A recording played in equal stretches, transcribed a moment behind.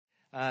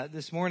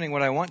This morning,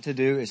 what I want to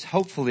do is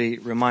hopefully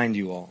remind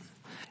you all.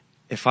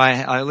 If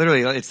I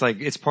literally,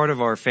 it's part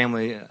of our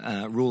family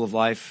rule of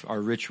life,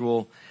 our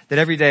ritual, that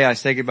every day I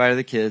say goodbye to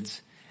the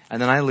kids,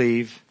 and then I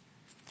leave,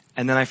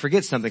 and then I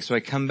forget something, so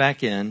I come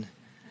back in,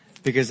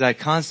 because I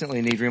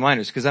constantly need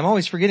reminders, because I'm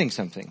always forgetting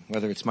something,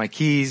 whether it's my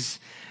keys,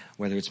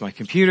 whether it's my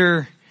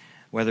computer,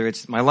 whether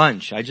it's my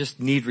lunch. I just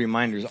need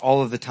reminders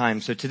all of the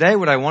time. So today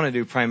what I want to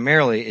do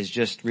primarily is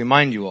just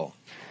remind you all.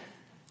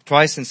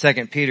 Twice in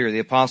 2 Peter, the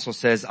apostle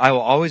says, I will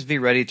always be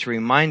ready to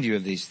remind you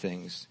of these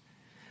things.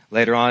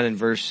 Later on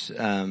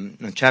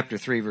in chapter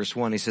 3, verse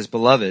 1, he says,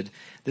 Beloved,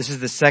 this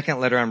is the second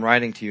letter I'm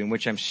writing to you in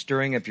which I'm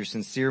stirring up your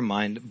sincere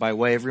mind by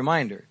way of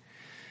reminder.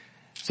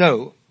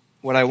 So,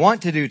 what I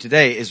want to do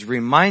today is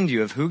remind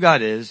you of who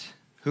God is,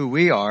 who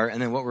we are,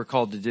 and then what we're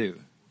called to do.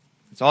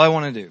 That's all I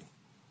want to do. I'm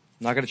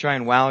not going to try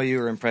and wow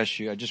you or impress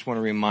you. I just want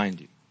to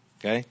remind you.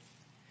 Okay?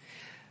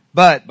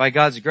 But by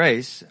God's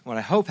grace, what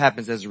I hope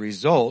happens as a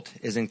result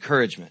is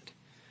encouragement.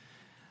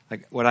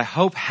 Like what I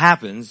hope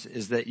happens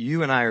is that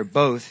you and I are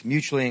both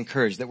mutually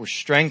encouraged, that we're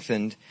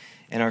strengthened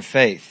in our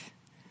faith.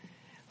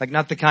 Like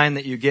not the kind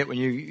that you get when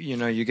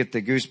you get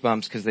the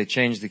goosebumps because they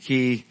change the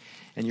key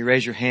and you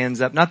raise your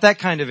hands up. Not that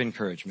kind of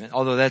encouragement,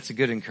 although that's a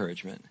good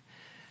encouragement.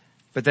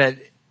 But that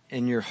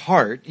in your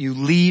heart, you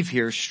leave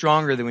here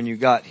stronger than when you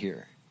got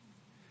here.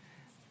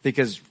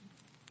 Because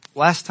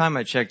last time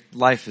I checked,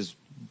 life is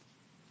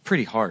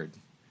pretty hard.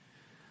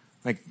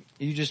 Like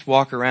you just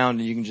walk around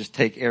and you can just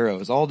take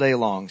arrows all day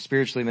long,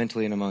 spiritually,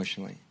 mentally, and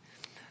emotionally.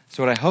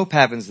 So what I hope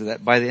happens is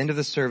that by the end of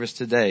the service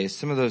today,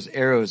 some of those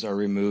arrows are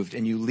removed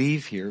and you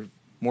leave here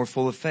more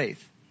full of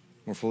faith,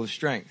 more full of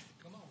strength.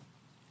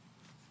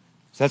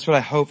 So that's what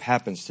I hope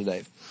happens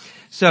today.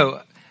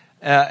 So,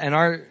 in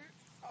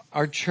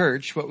our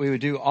church, what we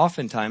would do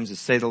oftentimes is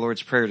say the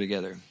Lord's Prayer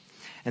together.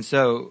 And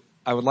so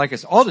I would like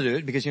us all to do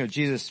it because,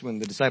 Jesus, when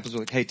the disciples were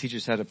like, hey, teach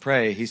us how to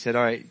pray, he said,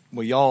 all right,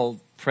 well, y'all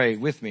pray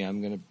with me.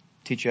 I'm going to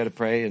teach you how to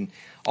pray. And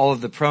all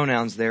of the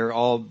pronouns there are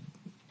all,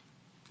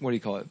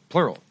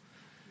 plural.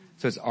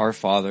 So it's our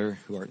Father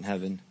who art in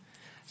heaven.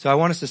 So I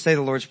want us to say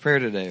the Lord's Prayer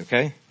today,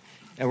 okay?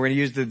 And we're going to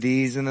use the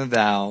these and the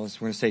thous.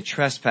 We're going to say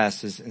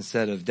trespasses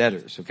instead of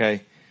debtors,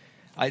 okay?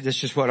 That's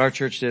just what our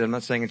church did. I'm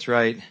not saying it's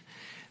right.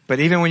 But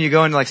even when you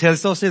go into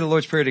let's all say the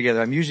Lord's Prayer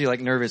together, I'm usually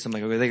nervous. I'm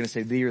like, okay, are they going to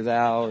say thee or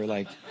thou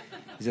or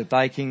is it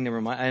thy kingdom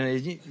or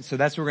mine? So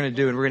that's what we're going to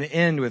do. And we're going to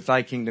end with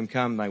thy kingdom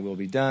come, thy will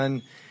be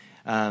done.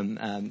 So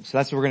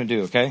that's what we're going to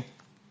do, okay?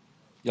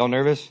 Y'all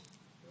nervous?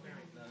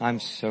 I'm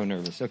so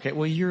nervous. Okay,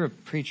 well, you're a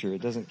preacher.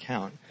 It doesn't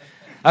count.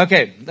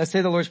 Okay, let's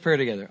say the Lord's Prayer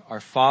together. Our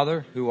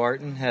Father who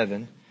art in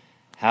heaven,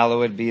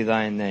 hallowed be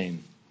thy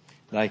name.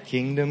 Thy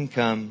kingdom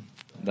come,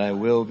 thy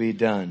will be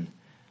done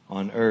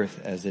on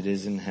earth as it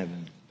is in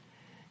heaven.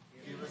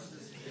 Give us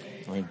this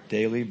day our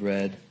daily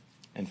bread.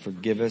 And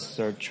forgive us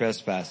our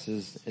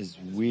trespasses as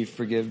we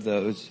forgive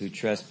those who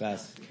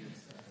trespass.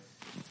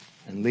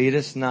 And lead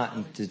us not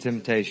into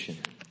temptation.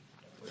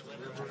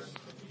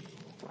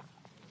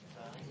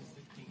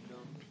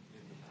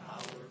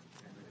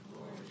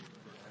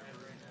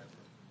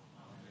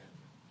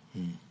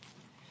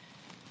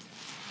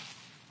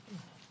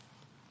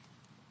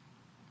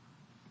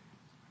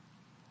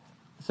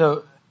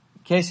 So,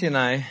 Casey and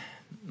I,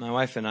 my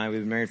wife and I,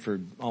 we've been married for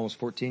almost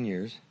 14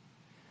 years.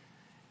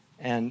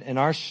 And in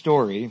our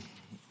story,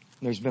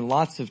 there's been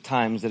lots of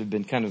times that have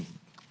been kind of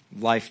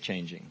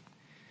life-changing.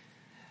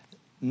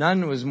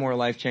 None was more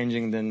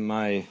life-changing than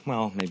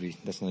maybe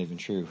that's not even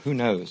true. Who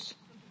knows?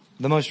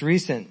 The most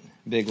recent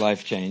big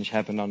life change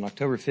happened on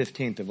October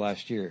 15th of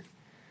last year.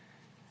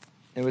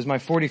 It was my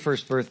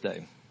 41st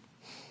birthday.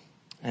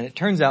 And it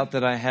turns out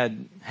that I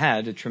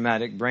had a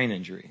traumatic brain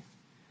injury.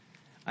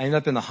 I ended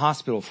up in the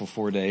hospital for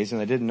 4 days and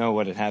I didn't know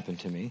what had happened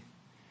to me.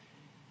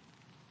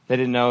 They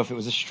didn't know if it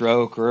was a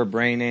stroke or a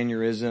brain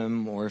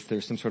aneurysm or if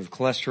there's some sort of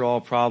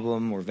cholesterol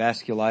problem or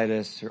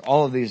vasculitis or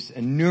all of these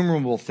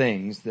innumerable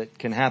things that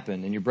can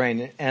happen in your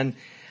brain. And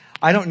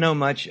I don't know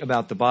much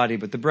about the body,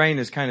 but the brain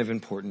is kind of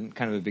important,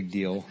 kind of a big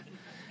deal.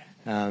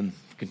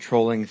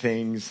 Controlling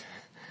things,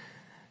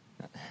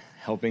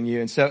 helping you.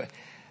 And so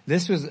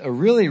this was a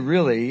really,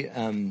 really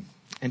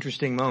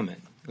interesting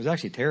moment. It was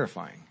actually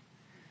terrifying.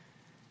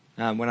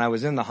 When I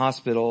was in the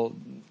hospital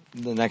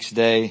the next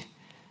day,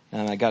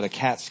 and I got a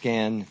CAT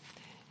scan,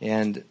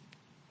 and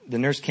the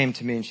nurse came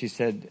to me and she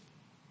said,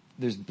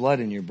 there's blood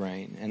in your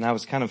brain. And I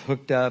was kind of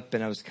hooked up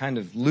and I was kind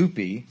of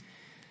loopy.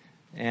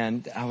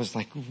 And I was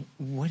like,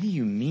 what do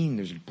you mean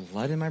there's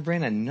blood in my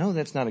brain? I know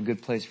that's not a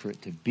good place for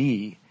it to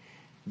be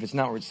if it's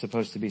not where it's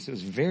supposed to be. So it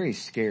was very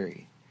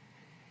scary.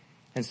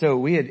 And so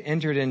we had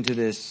entered into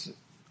this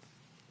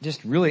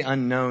just really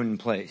unknown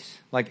place,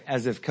 like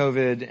as if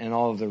COVID and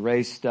all of the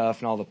race stuff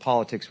and all the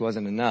politics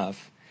wasn't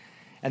enough.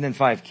 And then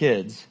 5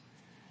 kids.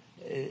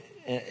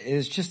 It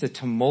was just a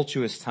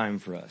tumultuous time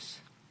for us.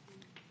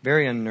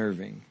 Very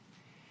unnerving.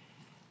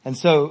 And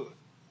so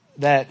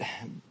that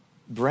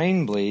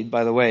brain bleed,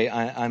 by the way,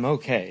 I'm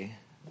okay.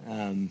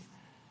 I'm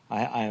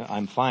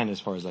fine as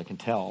far as I can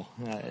tell.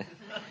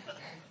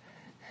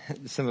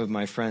 some of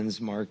my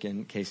friends, Mark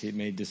and Casey,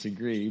 may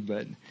disagree,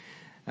 but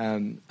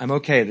I'm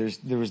okay.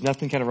 There was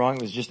nothing kind of wrong.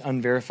 It was just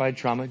unverified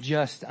trauma,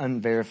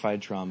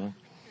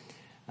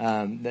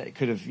 that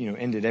could have,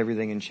 ended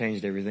everything and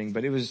changed everything,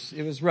 but it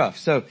was rough.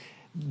 So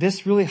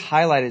this really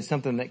highlighted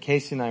something that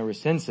Casey and I were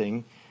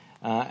sensing,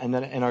 and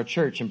that in our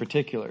church in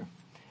particular,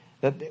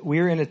 that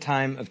we're in a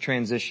time of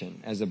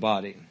transition as a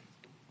body.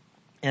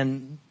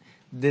 And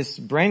this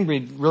brain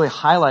bleed really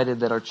highlighted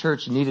that our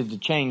church needed to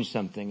change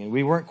something, and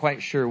we weren't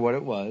quite sure what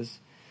it was.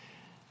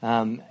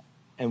 And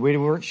we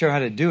weren't sure how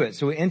to do it.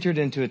 So we entered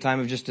into a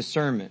time of just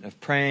discernment, of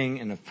praying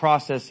and of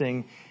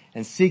processing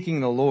and seeking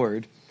the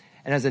Lord.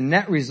 And as a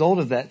net result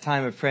of that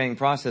time of praying and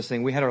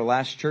processing, we had our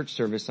last church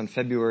service on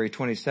February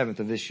 27th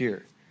of this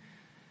year.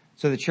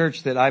 So the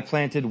church that I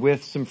planted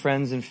with some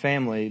friends and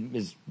family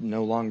is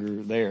no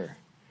longer there.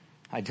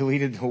 I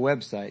deleted the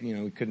website. I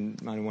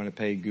didn't want to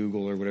pay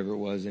Google or whatever it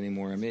was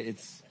anymore. I mean,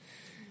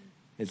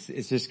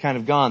 it's just kind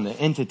of gone. The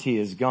entity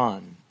is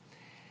gone.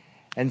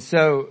 And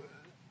so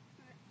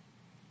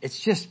it's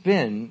just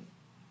been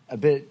a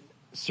bit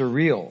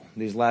surreal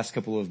these last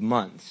couple of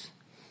months.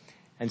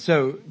 And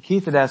so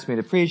Keith had asked me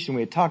to preach, and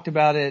we had talked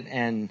about it,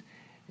 and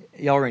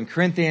y'all were in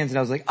Corinthians, and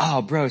I was like,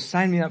 oh bro,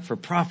 sign me up for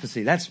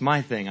prophecy. That's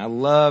my thing. I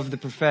love the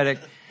prophetic.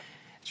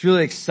 It's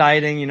really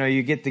exciting.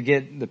 You get to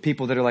get the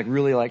people that are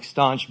really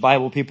staunch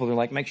Bible people. They're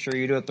like, make sure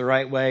you do it the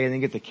right way. And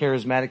then you get the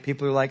charismatic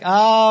people who are like,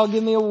 oh,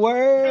 give me a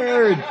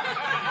word.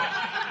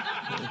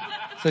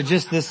 So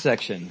just this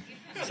section.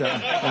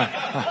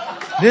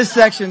 This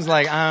section's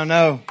like, I don't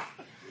know,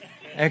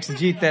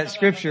 exegete that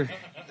scripture.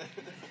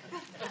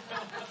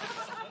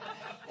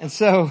 And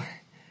so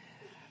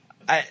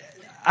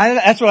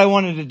that's what I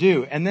wanted to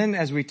do. And then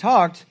as we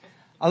talked,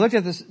 I looked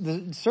at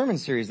the sermon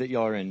series that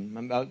y'all are in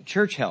about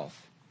church health.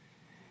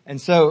 And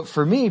so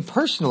for me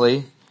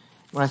personally,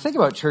 when I think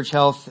about church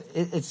health,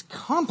 it's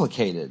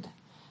complicated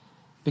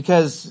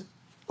because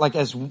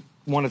as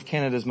one of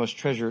Canada's most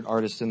treasured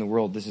artists in the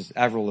world, this is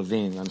Avril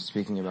Lavigne I'm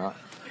speaking about.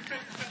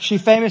 She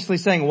famously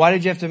sang, why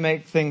did you have to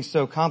make things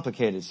so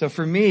complicated? So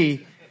for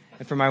me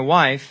and for my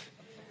wife,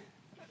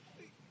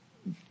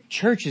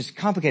 church is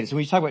complicated. So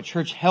when you talk about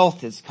church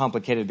health, it's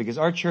complicated because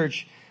our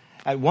church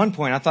at one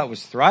point I thought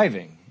was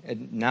thriving.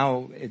 And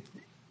now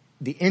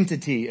the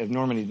entity of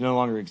Normandy no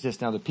longer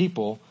exists. Now the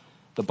people,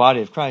 the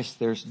body of Christ,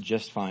 they're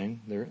just fine.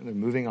 They're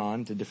moving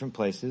on to different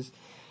places.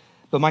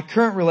 But my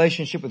current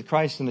relationship with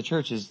Christ and the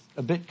church is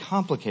a bit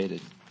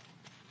complicated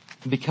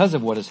because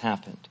of what has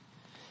happened.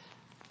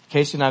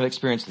 Casey and I have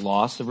experienced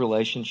loss of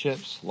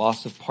relationships,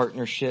 loss of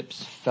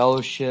partnerships,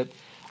 fellowship,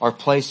 our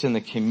place in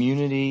the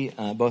community,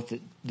 both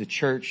the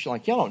church. Y'all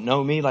don't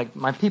know me.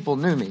 My people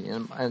knew me,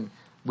 and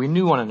we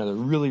knew one another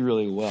really,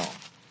 really well.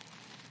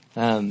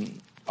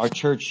 Our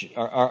church,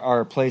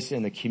 our place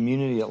in the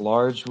community at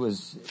large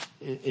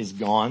is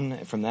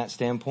gone from that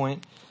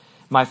standpoint.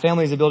 My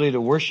family's ability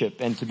to worship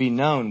and to be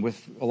known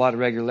with a lot of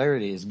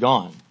regularity is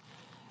gone.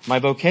 My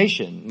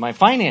vocation, my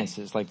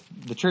finances,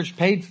 the church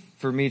paid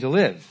for me to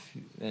live,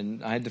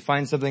 and I had to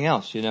find something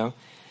else,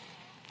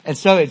 And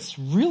so it's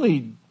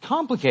really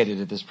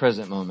complicated at this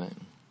present moment.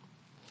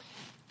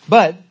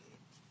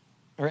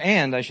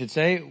 And I should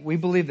say, we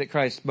believe that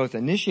Christ both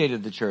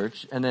initiated the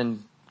church and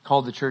then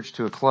called the church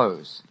to a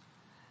close.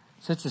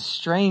 So it's a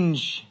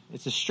strange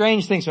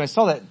thing. So I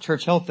saw that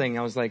church health thing.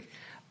 I was like,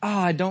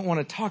 I don't want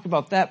to talk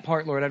about that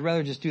part, Lord. I'd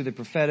rather just do the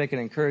prophetic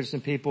and encourage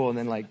some people and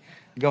then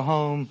go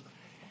home.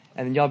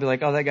 And then y'all be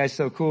like, oh, that guy's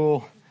so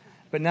cool.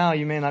 But now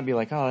you may not be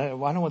like, I don't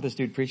want this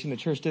dude preaching. The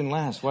church didn't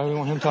last. Why do we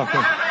want him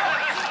talking?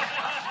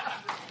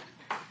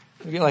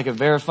 We get a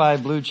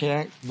verified blue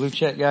check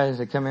guys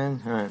that come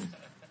in. All right.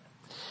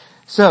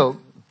 So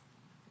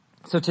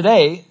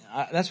today,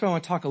 that's what I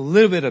want to talk a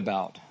little bit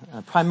about,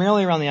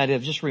 primarily around the idea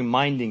of just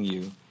reminding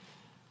you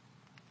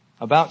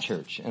about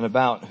church and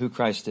about who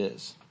Christ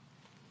is.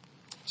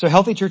 So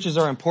healthy churches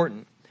are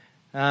important.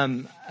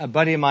 A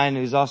buddy of mine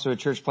who's also a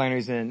church planner,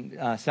 he's in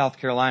South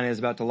Carolina, is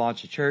about to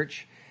launch a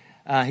church.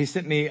 He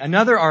sent me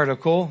another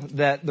article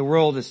that the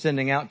world is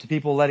sending out to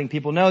people, letting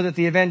people know that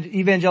the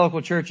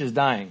evangelical church is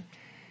dying.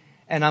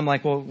 And I'm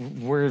like, well,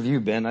 where have you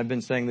been? I've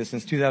been saying this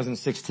since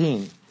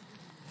 2016.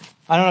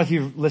 I don't know if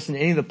you've listened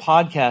to any of the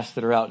podcasts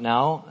that are out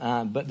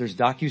now, but there's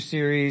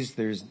docuseries,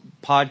 there's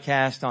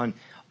podcasts on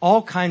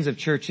all kinds of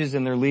churches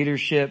and their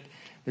leadership.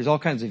 There's all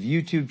kinds of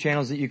YouTube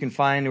channels that you can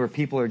find where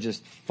people are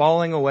just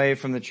falling away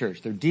from the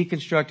church. They're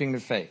deconstructing their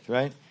faith,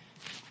 right?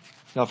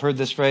 Y'all have heard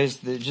this phrase?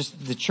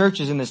 The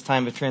church is in this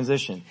time of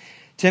transition.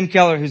 Tim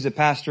Keller, who's a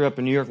pastor up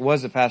in New York,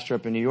 was a pastor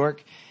up in New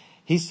York.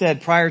 He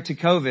said prior to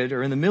COVID,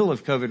 or in the middle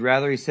of COVID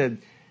rather, he said,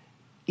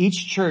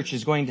 each church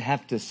is going to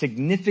have to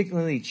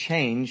significantly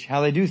change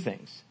how they do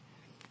things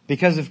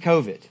because of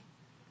COVID.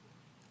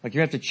 You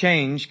have to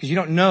change because you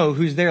don't know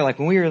who's there.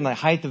 When we were in the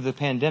height of the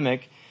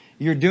pandemic,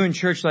 you're doing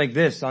church like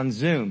this on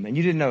Zoom, and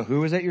you didn't know who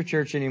was at your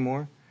church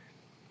anymore.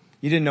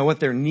 You didn't know what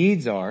their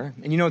needs are,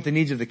 and you know what the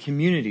needs of the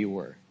community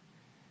were.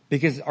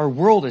 Because our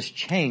world has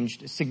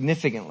changed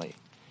significantly.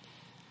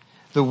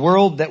 The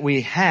world that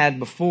we had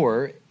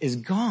before is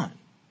gone,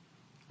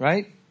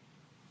 right?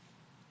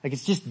 Like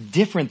it's just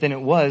different than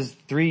it was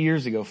 3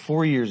 years ago,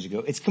 4 years ago.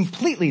 It's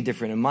completely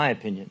different in my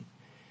opinion.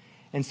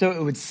 And so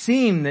it would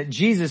seem that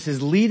Jesus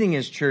is leading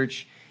his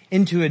church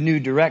into a new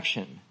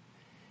direction.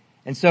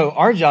 And so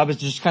our job is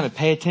to just kind of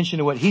pay attention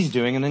to what he's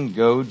doing and then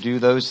go do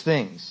those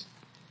things.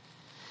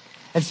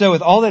 And so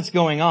with all that's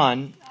going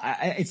on,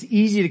 it's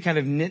easy to kind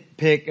of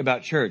nitpick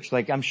about church.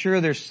 Like I'm sure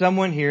there's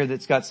someone here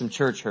that's got some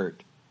church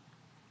hurt.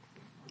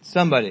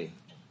 Somebody.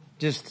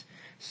 Just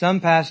some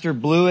pastor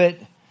blew it.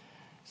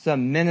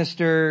 Some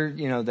minister,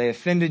 they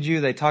offended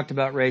you. They talked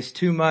about race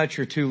too much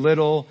or too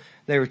little.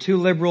 They were too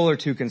liberal or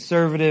too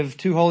conservative,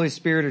 too Holy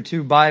Spirit or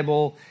too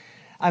Bible.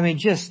 I mean,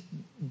 just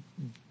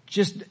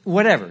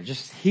whatever.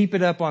 Just heap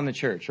it up on the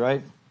church,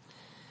 right?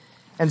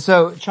 And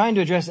so trying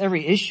to address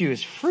every issue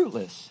is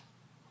fruitless.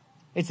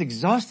 It's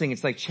exhausting.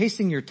 It's like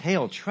chasing your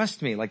tail.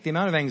 Trust me. Like the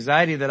amount of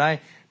anxiety that I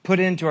put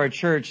into our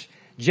church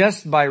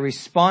just by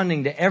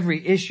responding to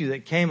every issue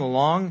that came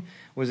along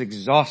was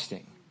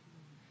exhausting.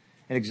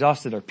 It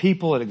exhausted our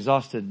people. It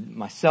exhausted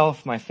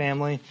myself, my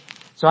family.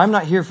 So I'm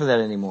not here for that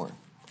anymore.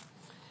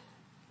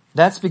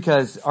 That's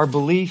because our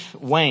belief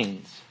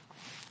wanes.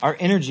 Our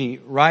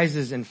energy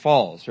rises and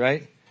falls,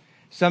 right?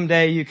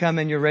 Someday you come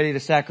in, you're ready to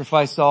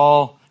sacrifice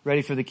all,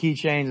 ready for the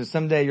keychains, and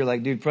someday you're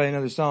like, dude, play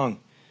another song.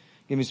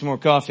 Give me some more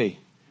coffee.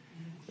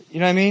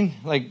 You know what I mean?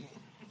 Like,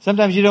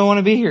 sometimes you don't want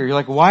to be here. You're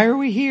like, why are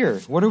we here?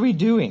 What are we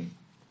doing?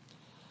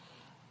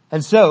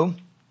 And so,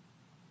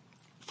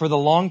 for the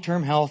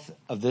long-term health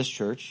of this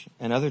church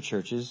and other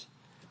churches,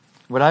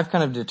 what I've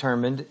kind of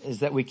determined is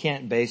that we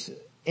can't base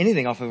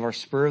anything off of our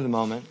spur of the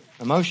moment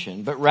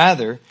emotion, but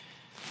rather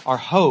our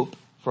hope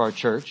for our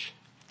church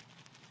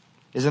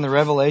is in the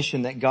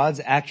revelation that God's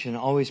action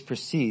always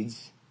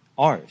precedes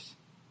ours.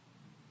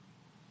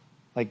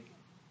 Like,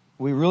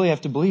 we really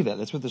have to believe that.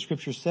 That's what the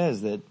scripture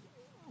says, that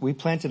we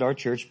planted our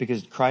church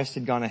because Christ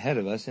had gone ahead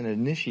of us and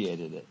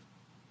initiated it.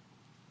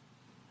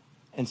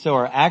 And so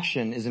our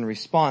action is in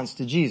response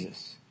to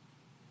Jesus.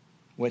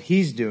 What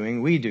he's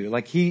doing, we do.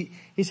 Like he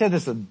said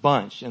this a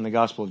bunch in the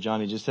Gospel of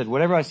John. He just said,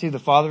 whatever I see the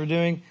Father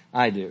doing,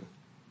 I do.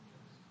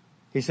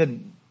 He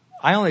said,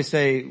 I only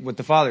say what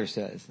the Father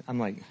says. I'm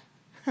like,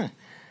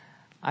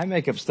 I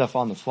make up stuff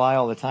on the fly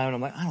all the time. And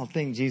I'm like, I don't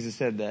think Jesus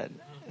said that.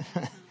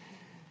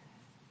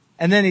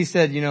 And then he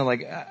said,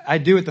 I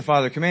do what the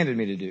Father commanded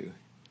me to do.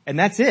 And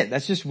that's it.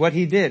 That's just what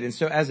he did. And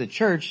so as a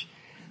church,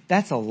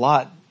 that's a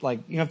lot. Like,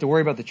 you don't have to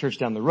worry about the church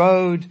down the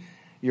road,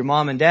 your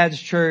mom and dad's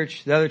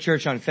church, the other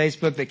church on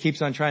Facebook that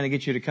keeps on trying to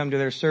get you to come to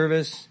their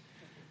service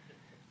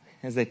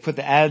as they put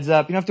the ads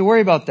up. You don't have to worry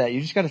about that.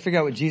 You just got to figure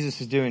out what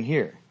Jesus is doing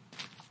here.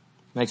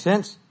 Make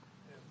sense?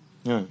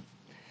 Yeah.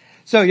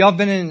 So y'all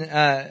been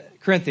in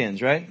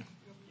Corinthians, right?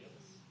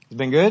 It's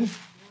been good?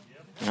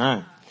 All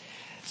right.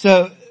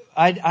 So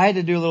I had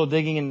to do a little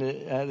digging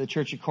into the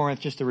church of Corinth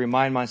just to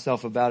remind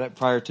myself about it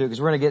prior to, because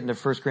we're going to get into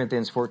 1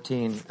 Corinthians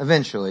 14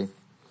 eventually.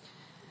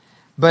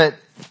 But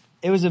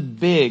it was a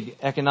big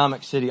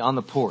economic city on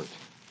the port.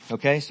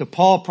 Okay, so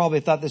Paul probably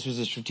thought this was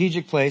a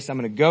strategic place. I'm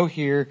going to go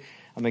here.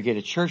 I'm going to get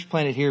a church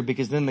planted here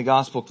because then the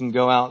gospel can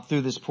go out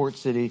through this port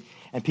city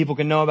and people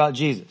can know about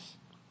Jesus.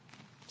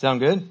 Sound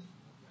good?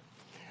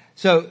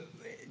 So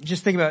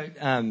just think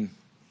about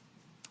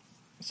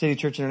City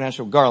Church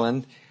International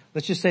Garland.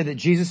 Let's just say that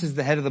Jesus is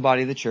the head of the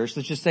body of the church.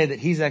 Let's just say that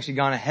he's actually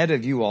gone ahead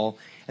of you all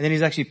and then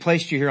he's actually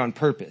placed you here on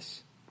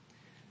purpose.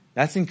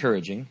 That's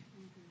encouraging.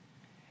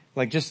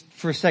 Like just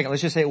for a second,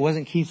 let's just say it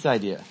wasn't Keith's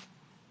idea.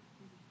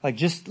 Like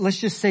let's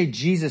just say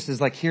Jesus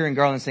is like here in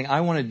Garland saying, I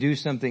want to do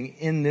something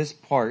in this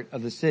part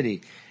of the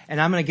city.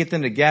 And I'm going to get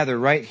them to gather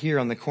right here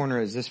on the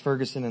corner. Is this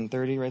Ferguson and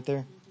 30 right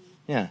there?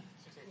 Yeah.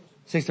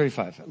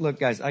 635. Look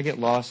guys, I get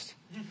lost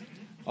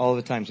all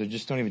the time. So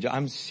just don't even,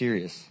 I'm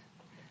serious.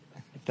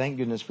 Thank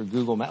goodness for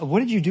Google Maps. What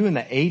did you do in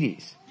the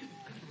 80s?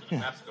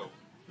 Yeah. Mapscope.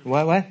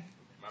 What?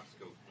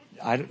 Mapscope.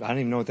 I don't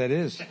even know what that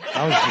is.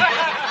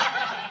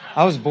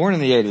 I was born in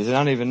the 80s and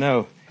I don't even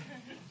know.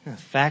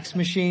 Fax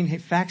machine? Hey,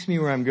 fax me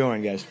where I'm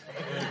going, guys.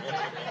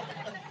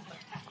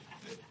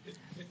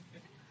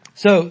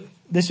 So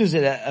this was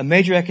a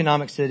major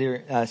economic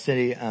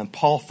city.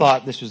 Paul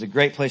thought this was a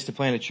great place to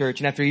plant a church.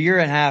 And after a year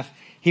and a half,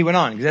 he went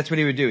on because that's what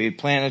he would do. He'd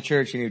plant a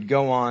church and he would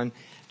go on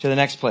to the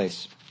next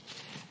place.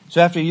 So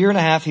after a year and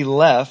a half, he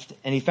left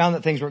and he found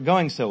that things weren't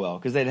going so well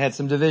because they'd had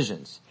some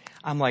divisions.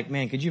 I'm like,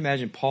 man, could you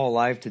imagine Paul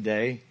alive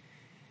today?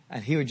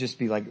 And he would just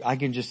be like, I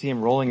can just see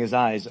him rolling his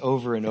eyes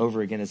over and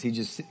over again as he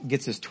just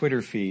gets his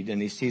Twitter feed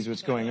and he sees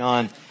what's going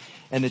on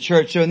in the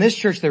church. So in this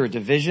church, there were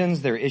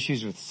divisions. There were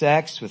issues with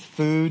sex, with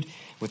food,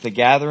 with the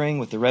gathering,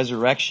 with the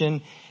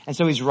resurrection. And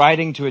so he's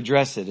writing to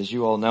address it. As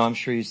you all know, I'm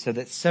sure he's said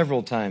that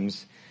several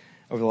times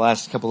over the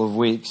last couple of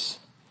weeks.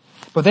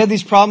 But they had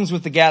these problems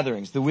with the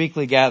gatherings, the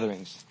weekly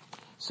gatherings.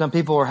 Some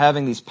people were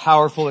having these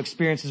powerful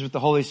experiences with the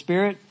Holy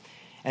Spirit.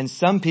 And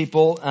some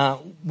people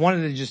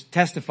wanted to just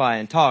testify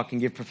and talk and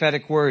give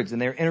prophetic words,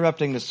 and they were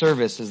interrupting the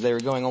service as they were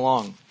going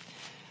along.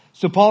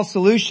 So Paul's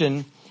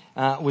solution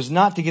was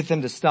not to get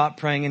them to stop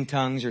praying in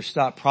tongues or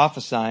stop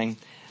prophesying,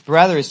 but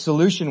rather his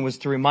solution was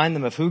to remind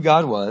them of who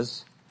God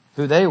was,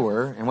 who they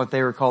were, and what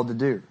they were called to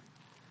do.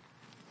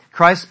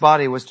 Christ's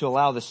body was to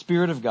allow the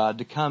Spirit of God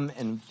to come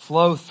and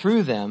flow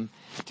through them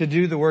to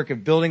do the work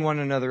of building one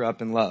another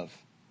up in love.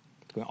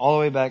 Going all the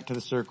way back to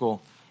the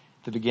circle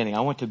at the beginning.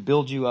 I want to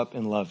build you up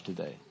in love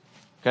today.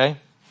 Okay?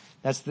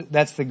 That's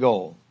the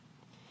goal.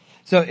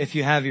 So if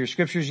you have your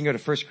scriptures, you can go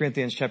to 1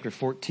 Corinthians chapter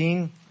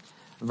 14,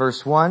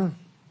 verse 1,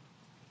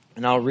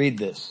 and I'll read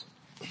this.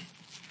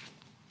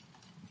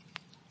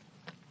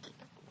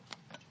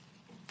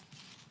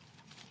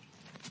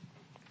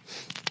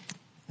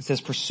 It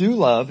says, pursue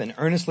love and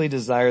earnestly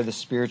desire the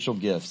spiritual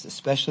gifts,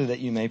 especially that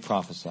you may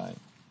prophesy.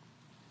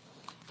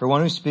 For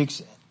one who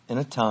speaks in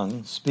a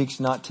tongue speaks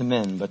not to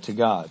men, but to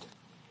God.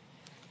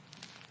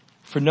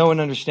 For no one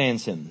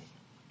understands him.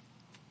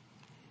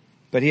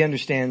 But he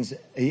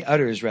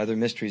utters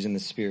mysteries in the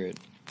Spirit.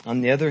 On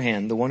the other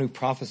hand, the one who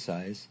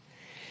prophesies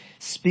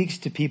speaks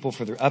to people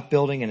for their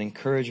upbuilding and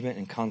encouragement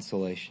and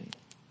consolation.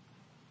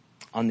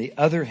 On the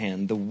other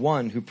hand, the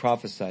one who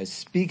prophesies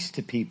speaks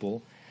to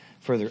people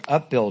for their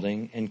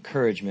upbuilding,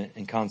 encouragement,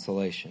 and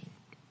consolation.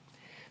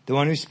 The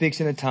one who speaks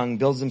in a tongue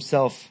builds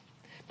himself,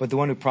 but the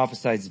one who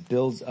prophesies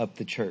builds up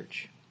the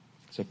church.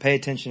 So pay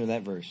attention to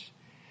that verse.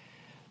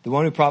 The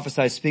one who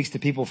prophesies speaks to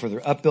people for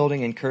their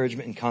upbuilding,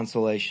 encouragement, and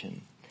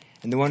consolation.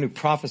 And the one who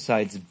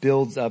prophesies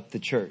builds up the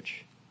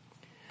church.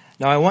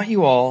 Now I want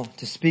you all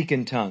to speak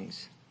in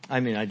tongues.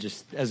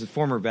 As a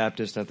former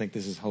Baptist, I think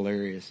this is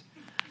hilarious.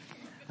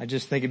 I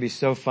just think it'd be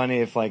so funny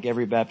if like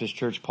every Baptist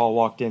church Paul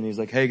walked in and he's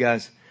like, hey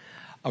guys,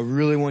 I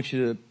really want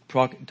you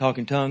to talk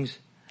in tongues,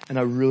 and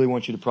I really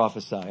want you to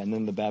prophesy. And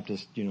then the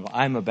Baptist,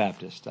 I'm a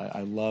Baptist.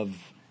 I love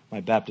my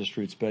Baptist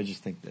roots, but I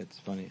just think that's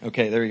funny.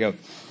 Okay, there you go.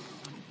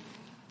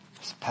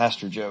 It's a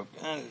pastor joke.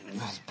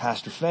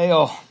 Pastor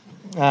fail.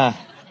 Now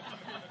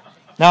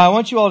I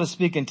want you all to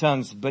speak in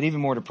tongues, but even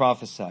more to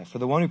prophesy. For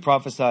the one who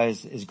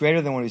prophesies is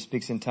greater than one who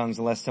speaks in tongues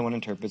unless someone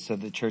interprets, so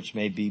that the church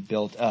may be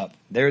built up.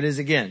 There it is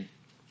again.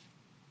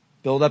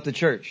 Build up the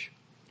church.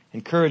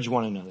 Encourage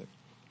one another.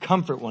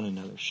 Comfort one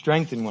another,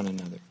 strengthen one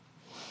another.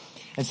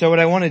 And so what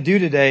I want to do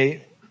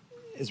today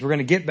is we're going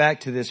to get back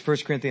to this 1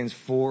 Corinthians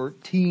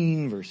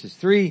 14 verses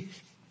 3.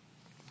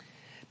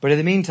 But in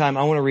the meantime,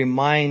 I want to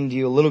remind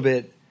you a little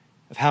bit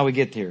of how we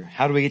get here.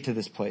 How do we get to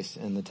this place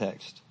in the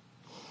text?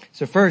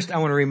 So first, I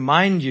want to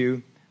remind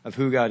you of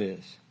who God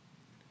is.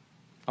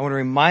 I want to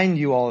remind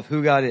you all of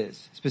who God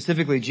is,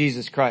 specifically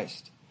Jesus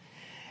Christ.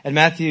 In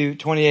Matthew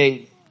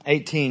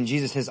 28:18,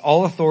 Jesus says,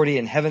 all authority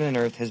in heaven and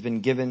earth has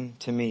been given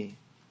to me.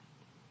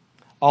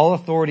 All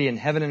authority in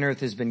heaven and earth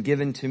has been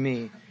given to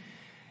me.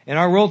 In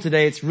our world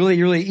today, it's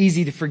really, really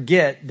easy to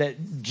forget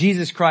that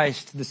Jesus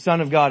Christ, the Son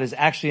of God, is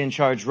actually in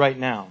charge right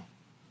now.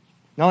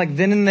 Not like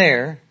then and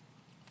there,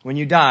 when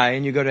you die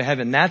and you go to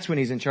heaven, that's when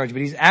he's in charge,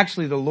 but he's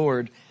actually the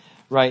Lord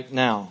right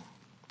now.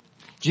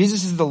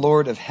 Jesus is the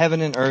Lord of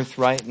heaven and earth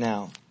right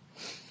now.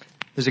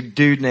 There's a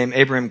dude named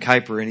Abraham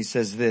Kuyper, and he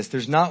says this: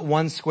 there's not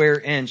one square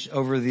inch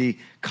over the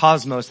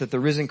cosmos that the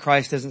risen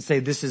Christ doesn't say,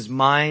 this is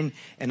mine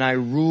and I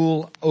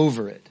rule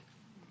over it.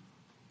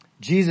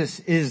 Jesus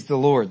is the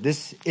Lord.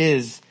 This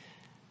is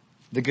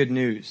the good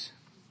news.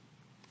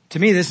 To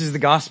me, this is the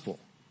gospel.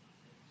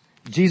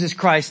 Jesus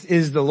Christ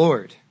is the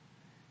Lord.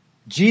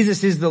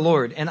 Jesus is the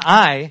Lord. And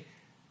I,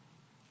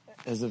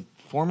 as a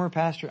former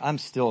pastor, I'm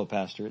still a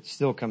pastor. It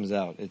still comes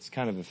out. It's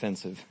kind of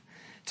offensive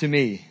to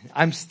me.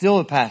 I'm still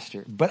a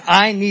pastor, but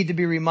I need to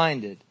be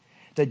reminded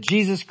that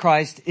Jesus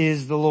Christ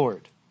is the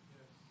Lord.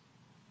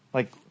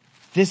 Like,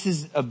 this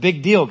is a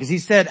big deal, because he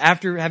said,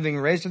 after having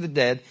raised from the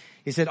dead,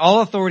 he said, all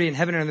authority in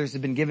heaven and earth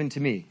has been given to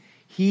me.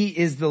 He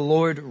is the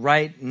Lord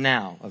right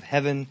now of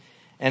heaven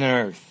and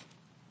earth.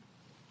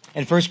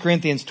 In 1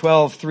 Corinthians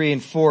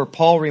 12:3-4,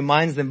 Paul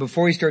reminds them,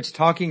 before he starts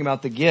talking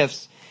about the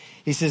gifts,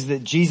 he says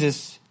that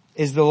Jesus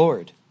is the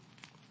Lord.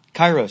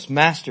 Kairos,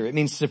 master. It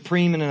means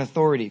supreme in an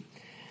authority.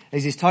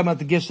 As he's talking about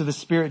the gifts of the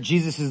Spirit,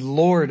 Jesus is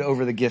Lord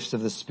over the gifts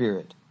of the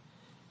Spirit.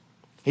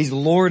 He's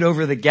Lord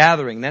over the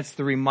gathering. That's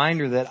the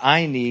reminder that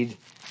I need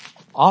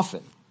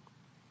often.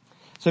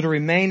 So to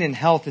remain in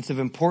health, it's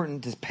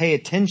important to pay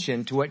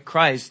attention to what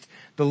Christ,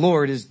 the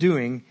Lord, is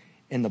doing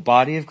in the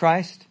body of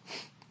Christ,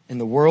 in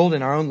the world,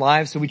 in our own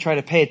lives. So we try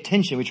to pay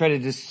attention. We try to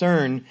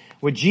discern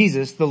what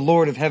Jesus, the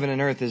Lord of heaven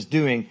and earth, is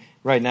doing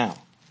right now.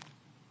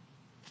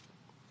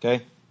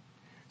 Okay?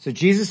 So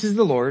Jesus is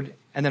the Lord,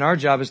 and then our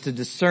job is to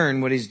discern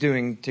what he's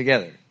doing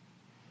together.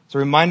 So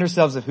remind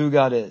ourselves of who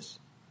God is.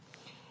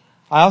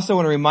 I also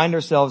want to remind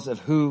ourselves of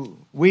who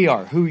we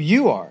are, who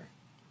you are.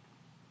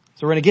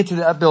 So we're going to get to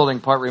the upbuilding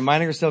part,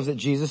 reminding ourselves that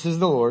Jesus is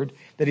the Lord,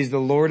 that he's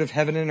the Lord of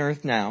heaven and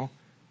earth now.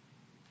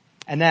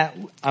 And that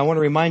I want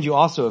to remind you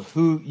also of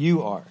who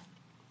you are.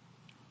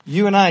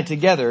 You and I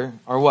together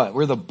are what?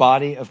 We're the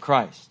body of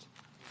Christ.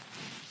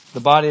 The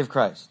body of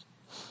Christ.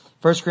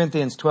 1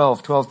 Corinthians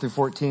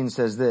 12:12-14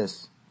 says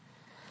this: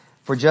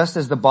 for just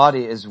as the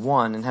body is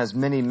one and has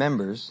many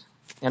members,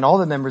 and all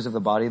the members of the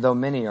body, though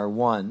many, are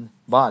one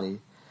body,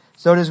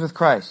 so it is with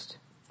Christ.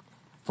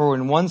 For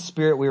in one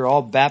Spirit we are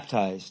all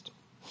baptized,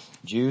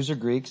 Jews or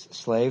Greeks,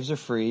 slaves or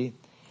free,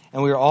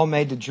 and we are all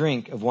made to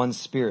drink of one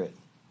Spirit.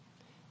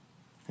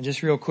 And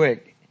just real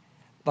quick,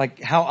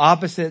 like how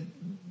opposite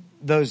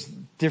those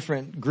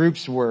different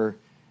groups were,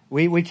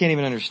 we can't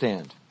even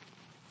understand.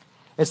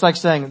 It's like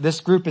saying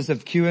this group is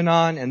of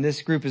QAnon and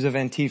this group is of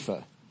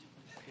Antifa.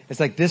 It's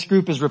like this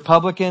group is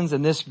Republicans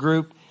and this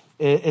group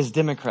is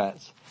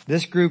Democrats.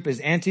 This group is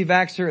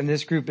anti-vaxxer and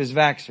this group is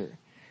vaxxer.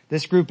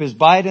 This group is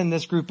Biden,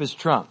 this group is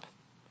Trump.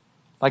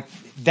 Like,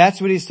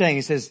 that's what he's saying.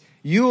 He says,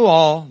 you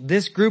all,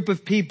 this group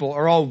of people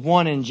are all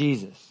one in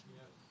Jesus.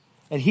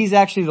 And he's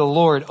actually the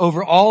Lord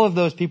over all of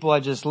those people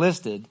I just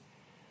listed.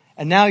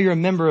 And now you're a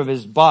member of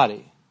his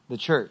body, the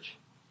church.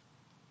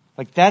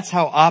 Like, that's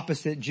how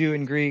opposite Jew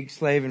and Greek,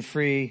 slave and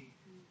free,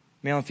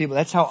 male and female.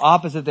 That's how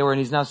opposite they were. And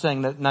he's now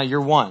saying that now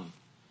you're one.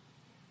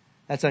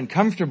 That's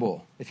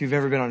uncomfortable if you've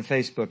ever been on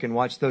Facebook and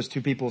watched those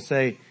two people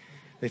say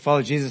they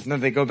follow Jesus and then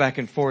they go back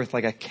and forth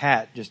like a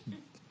cat, just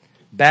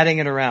batting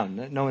it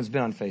around. No one's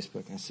been on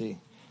Facebook, I see.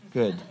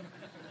 Good.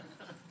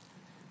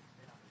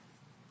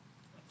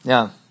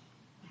 Yeah.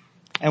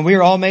 And we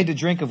are all made to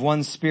drink of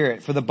one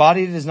spirit, for the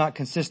body does not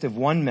consist of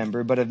one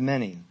member, but of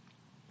many.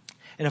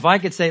 And if I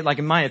could say, like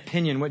in my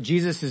opinion, what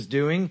Jesus is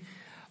doing,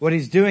 what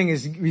he's doing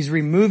is he's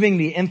removing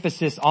the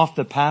emphasis off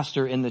the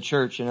pastor in the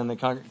church and in the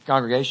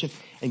congregation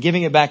and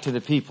giving it back to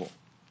the people.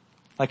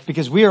 Like,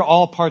 because we are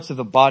all parts of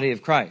the body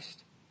of Christ.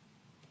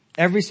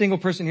 Every single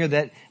person here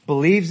that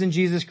believes in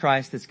Jesus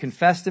Christ, that's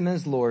confessed him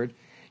as Lord,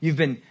 you've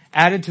been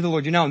added to the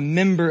Lord. You're now a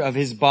member of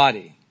his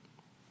body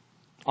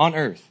on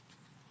earth.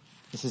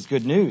 This is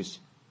good news.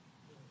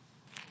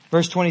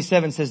 Verse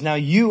 27 says, now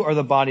you are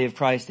the body of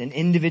Christ and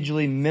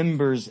individually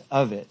members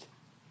of it.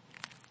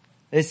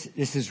 This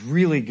is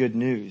really good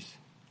news.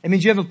 It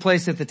means you have a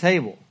place at the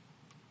table.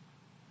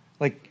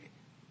 Like,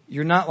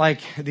 you're not like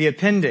the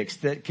appendix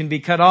that can be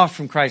cut off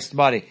from Christ's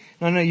body.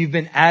 No, you've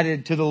been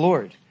added to the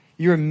Lord.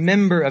 You're a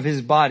member of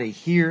his body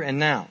here and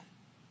now.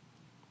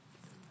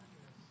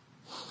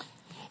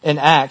 In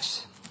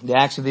Acts, the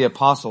Acts of the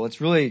Apostle, it's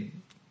really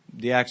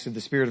the Acts of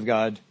the Spirit of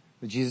God.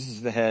 Jesus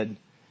is the head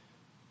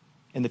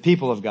and the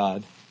people of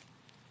God.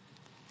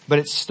 But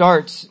it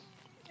starts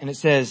and it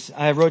says,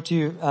 I wrote to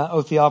you,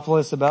 O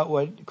Theophilus, about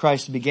what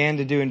Christ began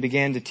to do and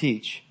began to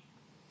teach.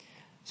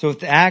 So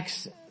with the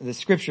Acts, the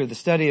scripture, the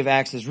study of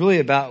Acts is really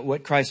about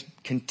what Christ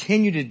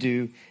continued to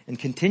do and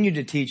continued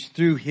to teach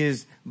through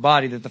his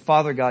body that the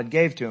Father God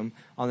gave to him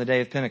on the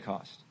day of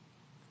Pentecost.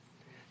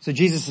 So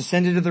Jesus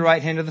ascended to the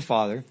right hand of the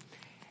Father,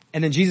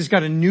 and then Jesus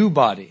got a new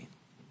body,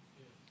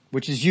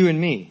 which is you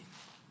and me.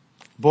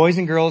 Boys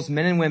and girls,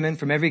 men and women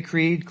from every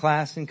creed,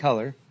 class, and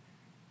color.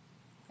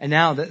 And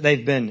now that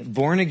they've been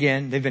born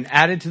again, they've been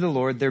added to the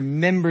Lord, they're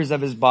members of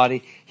his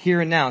body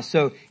here and now.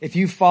 So if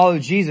you follow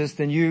Jesus,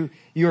 then you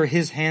are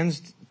his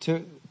hands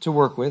to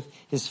work with,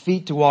 his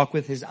feet to walk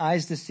with, his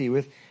eyes to see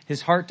with,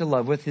 his heart to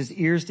love with, his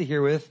ears to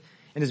hear with,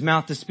 and his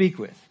mouth to speak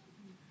with.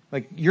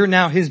 Like, you're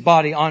now his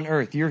body on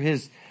earth. You're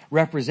his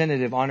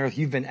representative on earth.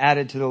 You've been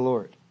added to the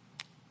Lord.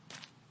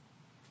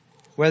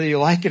 Whether you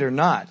like it or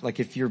not, like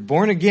if you're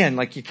born again,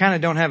 like you kind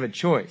of don't have a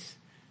choice.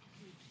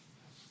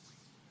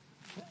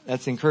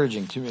 That's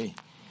encouraging to me.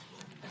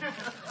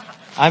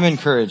 I'm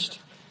encouraged.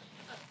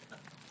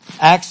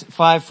 Acts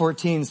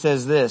 5:14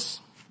 says this,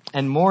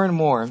 and more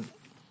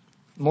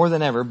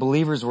than ever,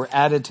 believers were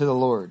added to the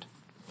Lord.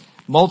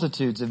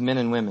 Multitudes of men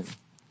and women.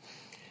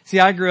 See,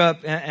 I grew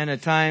up in a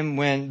time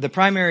when the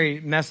primary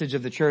message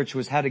of the church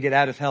was how to get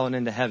out of hell and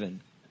into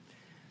heaven.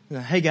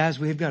 Hey guys,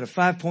 we've got a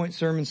 5-point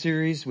sermon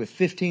series with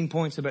 15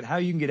 points about how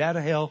you can get out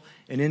of hell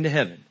and into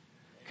heaven.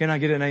 Can I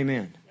get an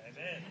amen?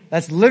 Amen.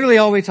 That's literally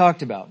all we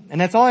talked about.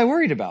 And that's all I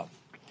worried about.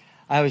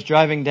 I was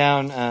driving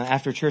down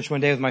after church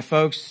one day with my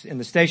folks in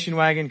the station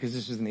wagon, because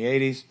this was in the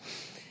 80s.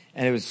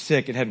 And it was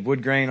sick. It had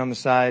wood grain on the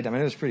side. I mean,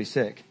 it was pretty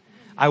sick.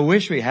 I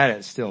wish we had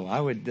it still.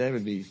 That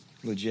would be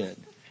legit.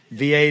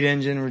 V8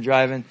 engine we're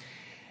driving.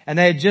 And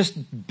they had just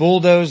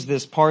bulldozed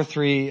this par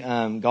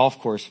 3 golf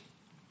course.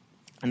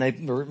 And they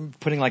were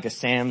putting like a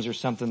Sam's or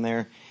something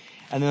there.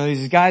 And then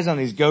these guys on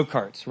these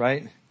go-karts,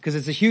 right? Because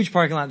it's a huge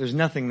parking lot. There's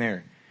nothing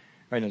there.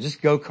 Right now,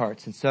 just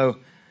go-karts. And so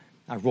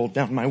I rolled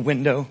down my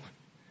window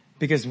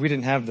because we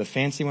didn't have the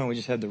fancy one. We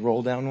just had the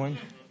roll-down one.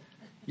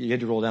 You had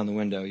to roll down the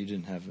window. You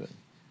didn't have the,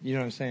 you know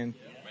what I'm saying?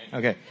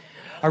 Okay.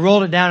 I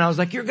rolled it down. I was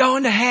like, you're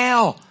going to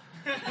hell.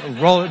 I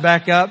roll it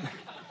back up.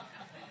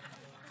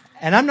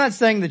 And I'm not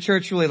saying the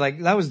church really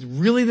that was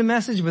really the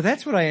message, but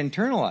that's what I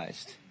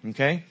internalized.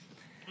 Okay.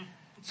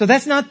 So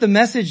that's not the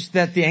message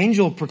that the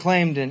angel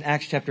proclaimed in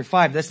Acts chapter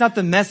 5. That's not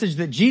the message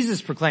that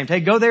Jesus proclaimed. Hey,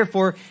 go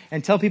therefore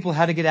and tell people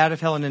how to get out of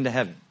hell and into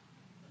heaven.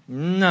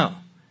 No.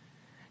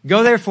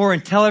 Go therefore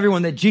and tell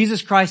everyone that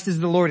Jesus Christ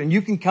is the Lord, and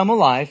you can come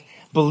alive,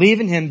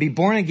 believe in him, be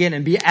born again,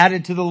 and be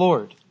added to the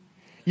Lord.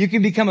 You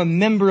can become a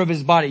member of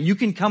his body. You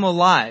can come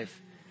alive.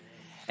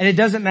 And it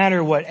doesn't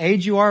matter what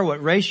age you are,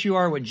 what race you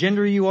are, what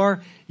gender you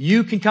are.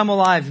 You can come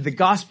alive. The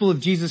gospel of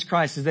Jesus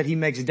Christ is that he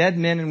makes dead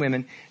men and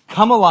women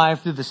come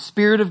alive through the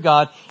Spirit of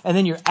God. And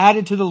then you're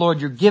added to the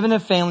Lord. You're given a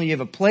family. You have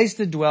a place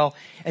to dwell.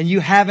 And you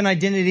have an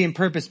identity and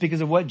purpose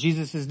because of what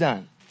Jesus has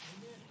done.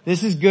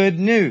 This is good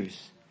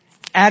news.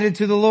 Added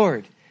to the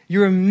Lord.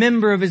 You're a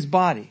member of his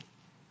body.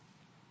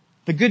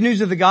 The good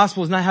news of the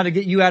gospel is not how to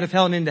get you out of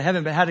hell and into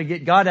heaven, but how to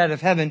get God out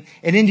of heaven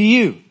and into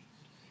you.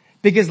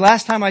 Because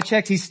last time I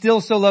checked, he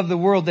still so loved the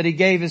world that he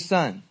gave his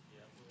son.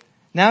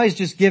 Now he's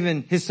just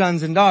given his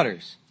sons and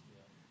daughters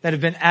that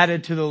have been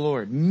added to the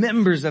Lord,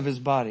 members of his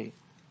body.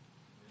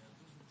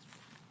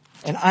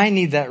 And I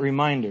need that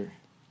reminder.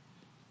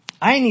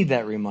 I need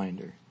that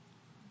reminder.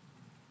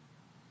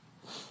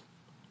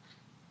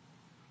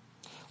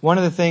 One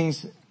of the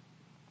things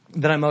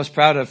that I'm most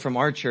proud of from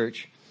our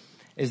church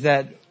is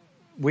that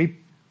we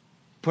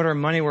put our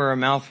money where our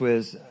mouth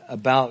was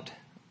about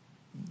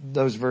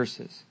those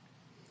verses.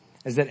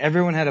 Is that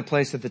everyone had a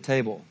place at the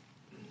table.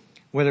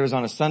 Whether it was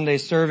on a Sunday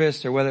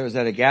service or whether it was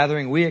at a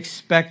gathering, we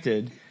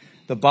expected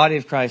the body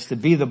of Christ to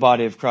be the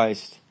body of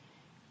Christ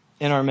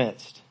in our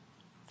midst.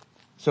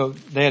 So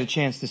they had a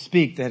chance to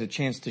speak, they had a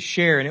chance to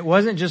share, and it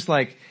wasn't just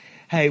like,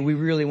 hey, we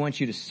really want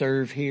you to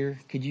serve here.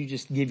 Could you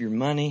just give your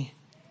money?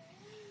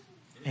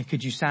 And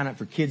could you sign up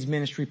for kids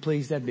ministry,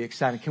 please? That'd be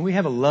exciting. Can we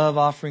have a love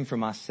offering for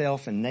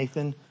myself and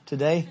Nathan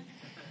today?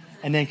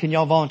 And then can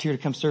y'all volunteer to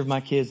come serve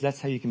my kids?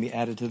 That's how you can be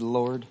added to the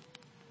Lord.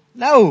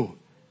 No!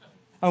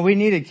 Oh, we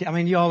needed,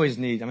 you always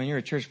need, you're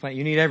a church plant,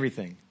 you need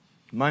everything.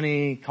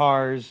 Money,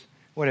 cars,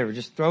 whatever.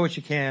 Just throw what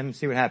you can and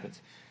see what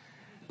happens.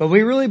 But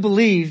we really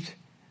believed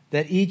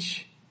that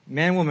each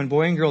man, woman,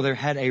 boy, and girl there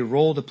had a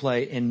role to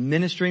play in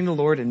ministering to the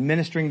Lord and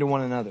ministering to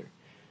one another.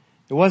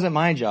 It wasn't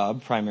my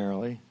job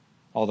primarily,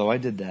 although I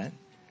did that.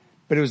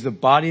 But it was the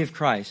body of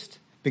Christ,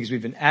 because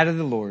we've been added to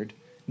the Lord,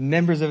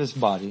 members of his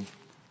body,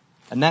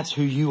 and that's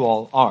who you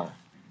all are.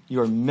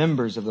 You are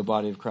members of the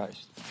body of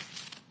Christ.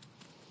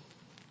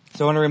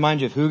 So I want to remind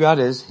you of who God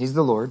is. He's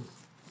the Lord.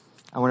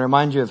 I want to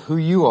remind you of who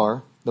you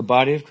are, the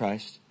body of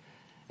Christ.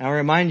 And I want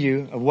to remind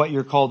you of what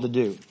you're called to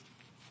do.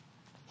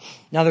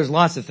 Now there's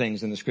lots of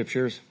things in the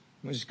scriptures.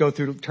 We'll just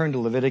turn to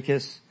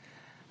Leviticus.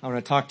 I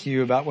want to talk to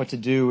you about what to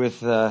do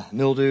with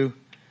mildew.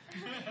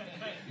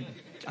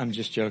 I'm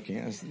just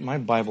joking. My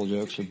Bible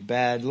jokes are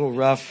bad, a little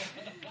rough.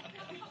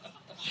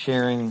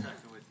 Sharing.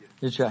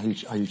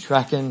 Are you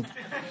tracking?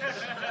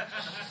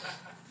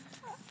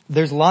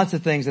 There's lots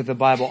of things that the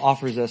Bible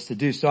offers us to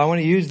do. So I want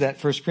to use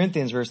that 1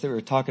 Corinthians verse that we were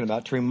talking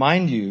about to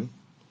remind you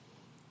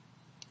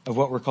of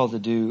what we're called to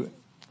do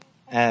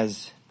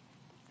as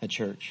a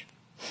church.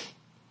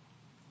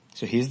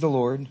 So he's the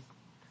Lord.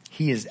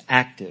 He is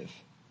active.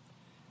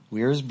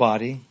 We are his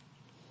body.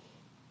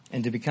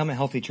 And to become a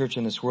healthy church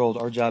in this world,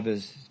 our job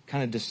is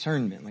kind of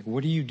discernment. Like,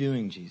 what are you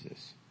doing,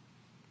 Jesus?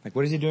 Like,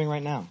 what is he doing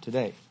right now,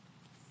 today?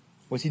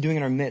 What's he doing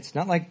in our midst?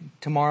 Not like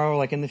tomorrow,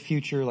 like in the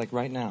future, like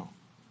right now.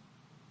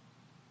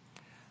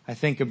 I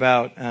think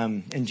about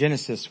in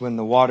Genesis when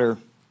the water,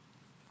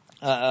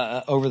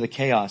 over the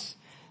chaos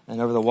and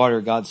over the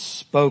water, God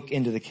spoke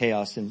into the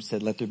chaos and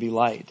said, let there be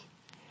light.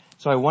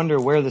 So I wonder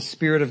where the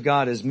Spirit of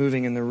God is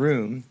moving in the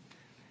room.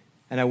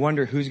 And I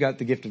wonder who's got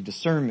the gift of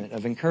discernment,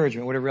 of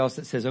encouragement, whatever else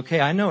that says,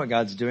 okay, I know what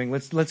God's doing.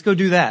 Let's go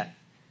do that.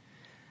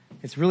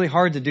 It's really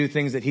hard to do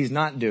things that he's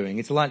not doing.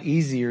 It's a lot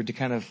easier to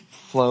kind of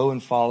flow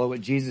and follow what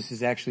Jesus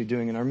is actually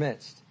doing in our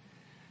midst.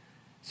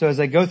 So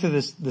as I go through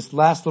this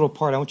last little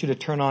part, I want you to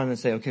turn on and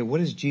say, okay, what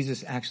is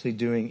Jesus actually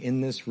doing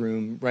in this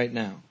room right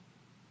now?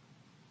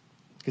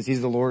 Because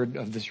he's the Lord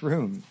of this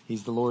room.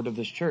 He's the Lord of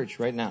this church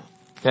right now.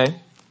 Okay?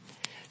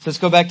 So let's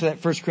go back to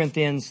that 1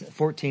 Corinthians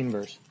 14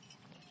 verse.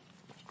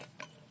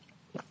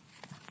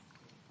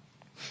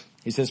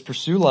 He says,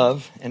 pursue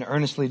love and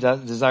earnestly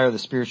desire the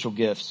spiritual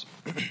gifts.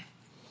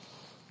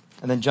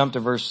 And then jump to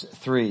verse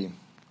 3.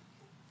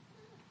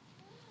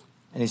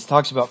 And he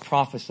talks about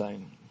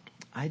prophesying.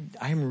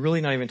 I'm really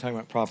not even talking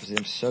about prophecy.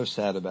 I'm so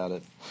sad about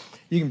it.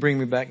 You can bring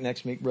me back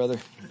next week, brother.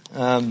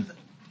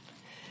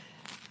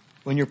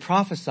 When you're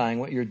prophesying,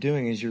 what you're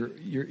doing is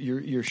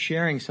you're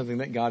sharing something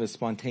that God has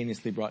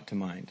spontaneously brought to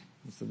mind.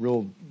 It's the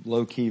real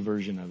low-key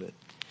version of it.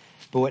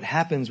 But what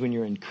happens when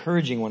you're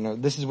encouraging one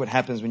another, this is what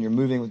happens when you're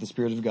moving with the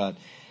Spirit of God.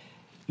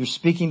 You're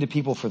speaking to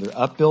people for their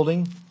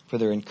upbuilding, for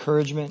their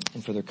encouragement,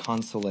 and for their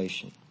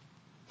consolation.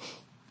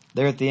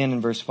 There at the end in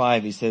verse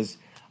 5, he says,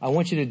 I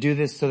want you to do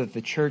this so that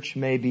the church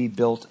may be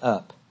built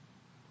up.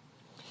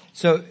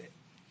 So,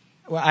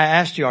 well, I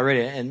asked you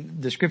already,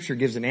 and the scripture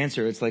gives an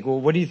answer. It's like, well,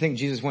 what do you think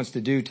Jesus wants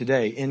to do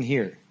today in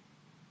here?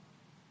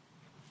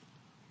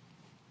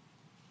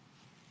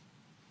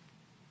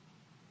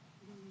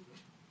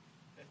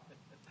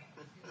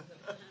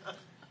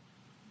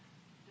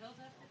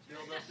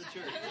 Build up the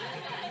church.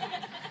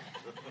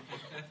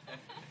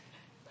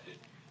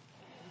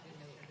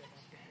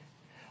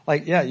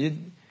 Like, yeah,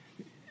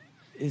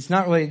 it's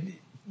not really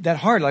that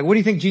hard. Like, what do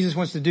you think Jesus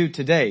wants to do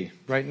today,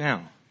 right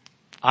now?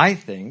 I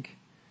think,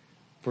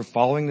 for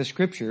following the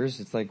scriptures,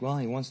 it's like, well,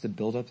 he wants to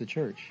build up the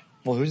church.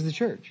 Well, who's the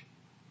church?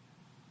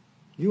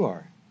 You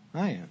are.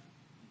 I am.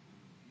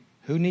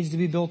 Who needs to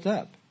be built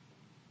up?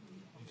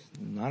 It's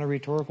not a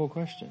rhetorical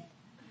question.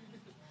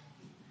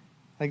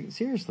 Like,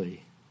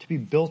 seriously, to be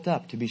built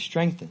up, to be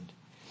strengthened.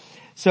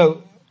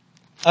 So,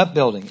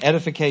 upbuilding,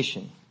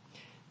 edification.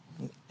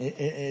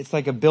 It's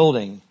like a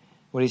building.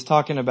 What he's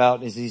talking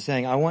about is he's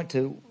saying, I want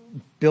to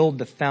build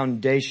the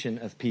foundation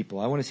of people.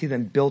 I want to see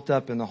them built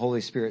up in the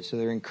Holy Spirit so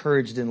they're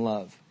encouraged in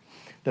love.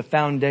 The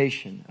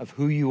foundation of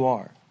who you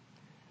are.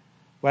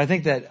 What I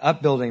think that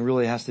upbuilding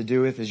really has to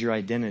do with is your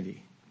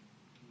identity.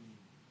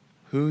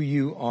 Who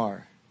you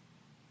are.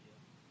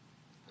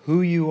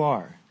 Who you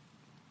are.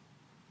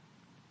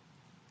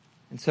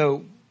 And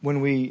so when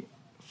we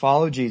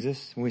follow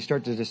Jesus, when we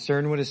start to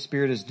discern what His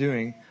Spirit is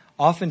doing,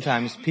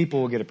 oftentimes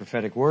people will get a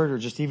prophetic word or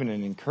just even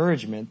an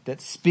encouragement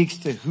that speaks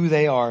to who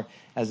they are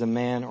as a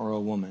man or a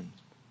woman,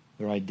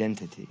 their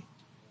identity.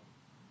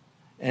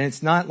 And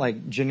it's not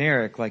like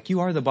generic, like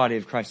you are the body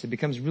of Christ. It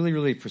becomes really,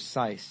 really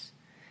precise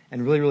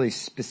and really, really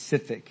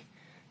specific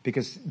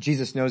because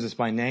Jesus knows us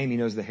by name. He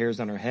knows the hairs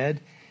on our head,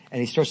 and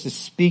He starts to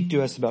speak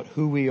to us about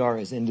who we are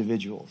as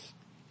individuals.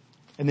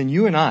 And then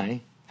you and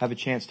I have a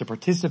chance to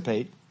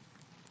participate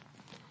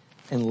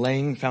in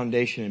laying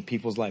foundation in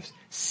people's lives,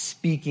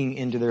 speaking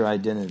into their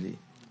identity.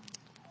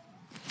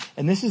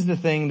 And this is the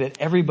thing that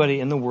everybody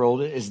in the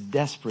world is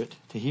desperate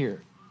to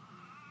hear.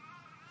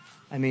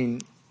 I mean,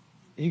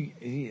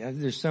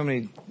 there's so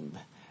many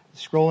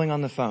scrolling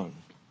on the phone.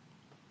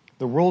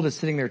 The world is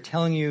sitting there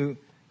telling you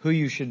who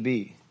you should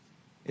be.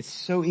 It's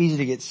so easy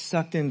to get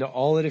sucked into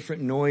all the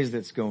different noise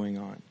that's going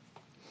on.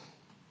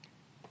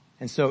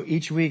 And so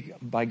each week,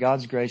 by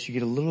God's grace, you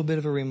get a little bit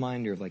of a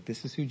reminder of like,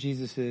 this is who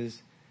Jesus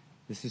is,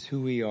 this is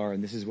who we are,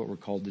 and this is what we're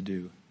called to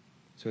do.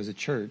 So as a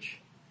church,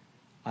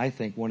 I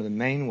think one of the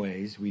main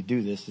ways we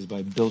do this is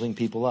by building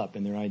people up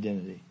in their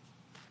identity.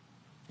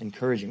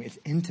 Encouraging. It's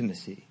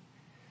intimacy.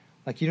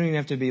 Like you don't even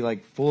have to be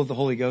like full of the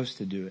Holy Ghost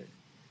to do it.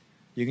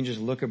 You can just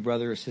look a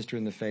brother or sister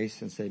in the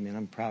face and say, man,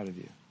 I'm proud of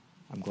you.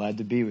 I'm glad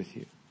to be with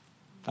you.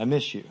 I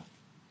miss you.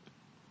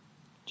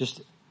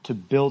 Just to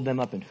build them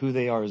up in who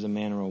they are as a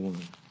man or a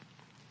woman.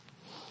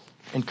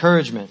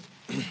 Encouragement.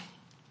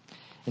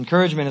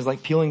 Encouragement is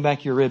like peeling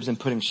back your ribs and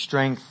putting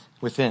strength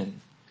within.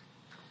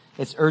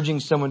 It's urging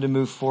someone to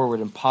move forward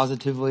and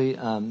positively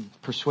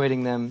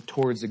persuading them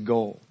towards a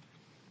goal.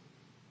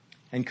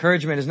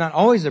 Encouragement is not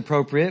always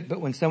appropriate,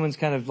 but when someone's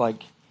kind of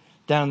like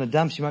down in the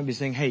dumps, you might be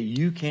saying, hey,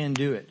 you can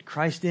do it.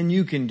 Christ in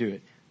you can do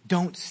it.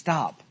 Don't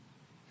stop.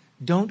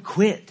 Don't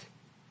quit.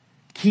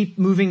 Keep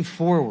moving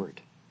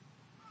forward.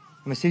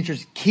 I'm going to say to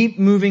church, keep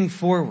moving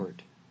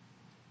forward.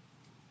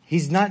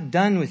 He's not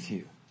done with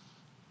you.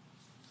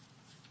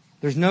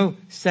 There's no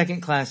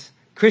second-class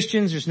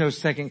Christians. There's no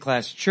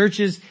second-class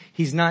churches.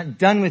 He's not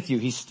done with you.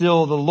 He's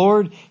still the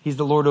Lord. He's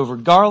the Lord over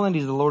Garland.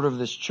 He's the Lord over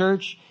this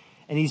church.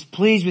 And He's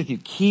pleased with you.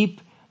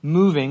 Keep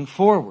moving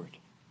forward.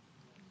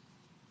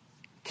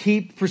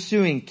 Keep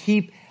pursuing.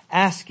 Keep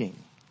asking.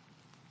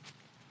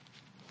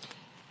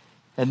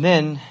 And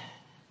then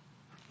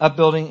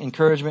upbuilding,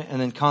 encouragement,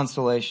 and then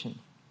consolation.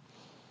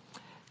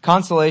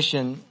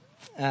 Consolation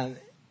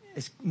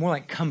is more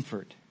like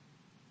comfort.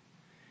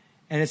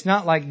 And it's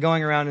not like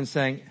going around and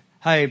saying,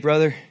 hey,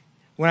 brother,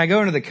 when I go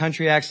into the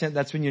country accent,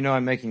 that's when you know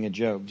I'm making a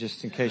joke,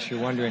 just in case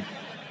you're wondering.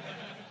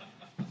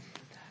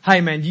 Hi,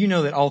 man, do you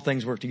know that all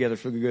things work together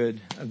for the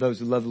good of those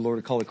who love the Lord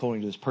and called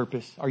according to His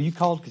purpose? Are you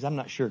called? Because I'm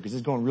not sure, because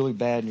it's going really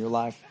bad in your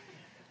life.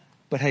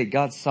 But hey,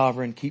 God's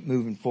sovereign. Keep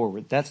moving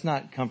forward. That's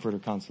not comfort or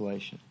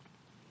consolation.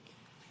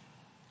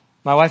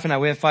 My wife and I,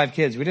 we have 5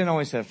 kids. We didn't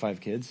always have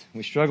 5 kids.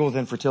 We struggled with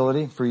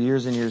infertility for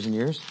years and years and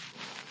years.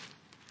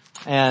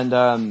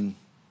 And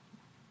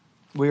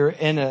we were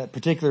in a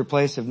particular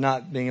place of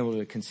not being able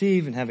to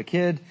conceive and have a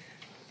kid.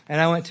 And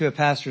I went to a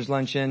pastor's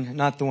luncheon,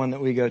 not the one that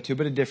we go to,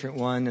 but a different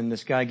one. And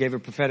this guy gave a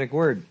prophetic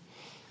word.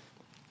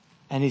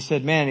 And he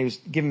said, man, he was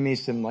giving me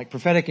some like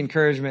prophetic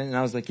encouragement. And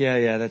I was like,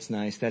 yeah, that's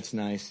nice. That's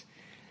nice.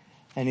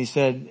 And he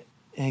said,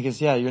 and he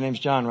goes, yeah, your name's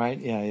John, right?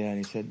 Yeah. And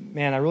he said,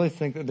 man, I really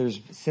think that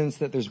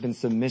there's been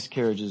some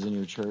miscarriages in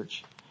your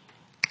church.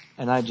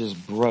 And I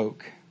just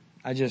broke.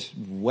 I just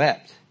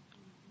wept.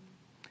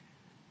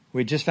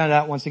 We just found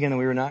out once again that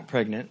we were not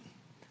pregnant.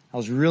 I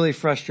was really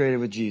frustrated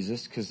with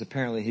Jesus because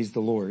apparently He's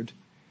the Lord.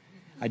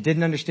 I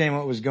didn't understand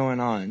what was going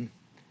on.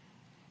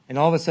 And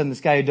all of a sudden this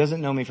guy who doesn't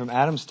know me from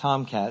Adam's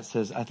Tomcat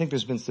says, I think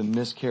there's been some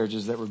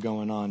miscarriages that were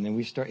going on. And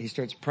he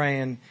starts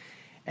praying.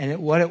 And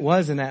what it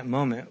was in that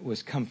moment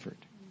was comfort.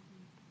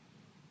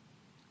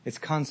 It's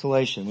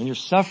consolation. When you're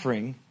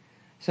suffering,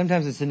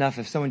 sometimes it's enough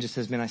if someone just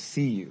says, man, I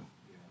see you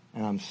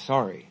and I'm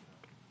sorry.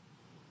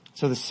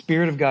 So the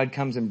Spirit of God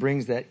comes and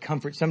brings that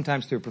comfort,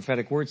 sometimes through a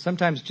prophetic word,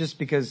 sometimes just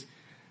because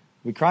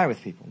we cry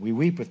with people. We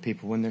weep with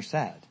people when they're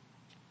sad.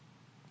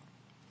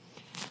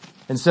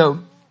 And so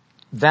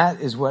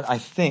that is what I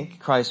think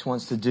Christ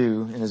wants to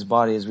do in His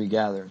body as we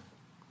gather.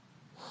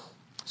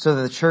 So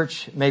that the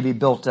church may be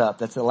built up.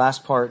 That's the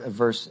last part of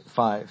verse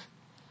 5.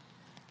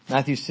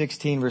 Matthew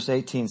 16 verse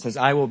 18 says,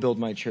 I will build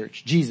my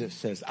church. Jesus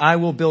says, I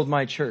will build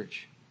my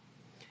church.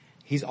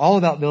 He's all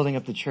about building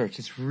up the church.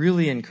 It's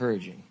really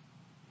encouraging.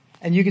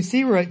 And you can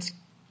see where it's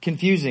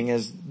confusing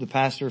as the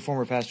pastor,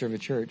 former pastor of a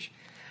church.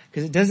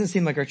 Because it doesn't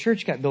seem like our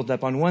church got built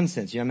up on one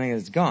sense. You know, I mean,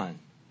 it's gone.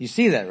 You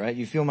see that, right?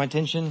 You feel my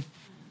tension?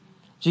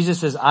 Jesus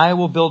says, I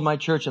will build my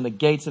church and the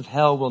gates of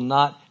hell will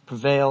not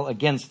prevail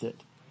against it.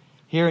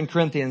 Here in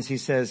Corinthians, he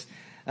says,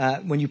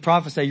 when you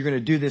prophesy, you're going to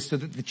do this so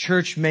that the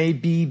church may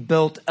be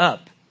built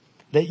up.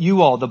 That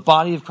you all, the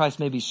body of Christ,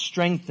 may be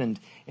strengthened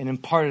and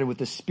imparted with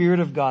the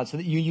Spirit of God, so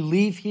that you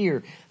leave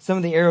here, some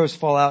of the arrows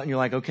fall out and you're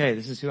like, okay,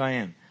 this is who I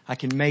am. I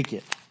can make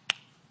it.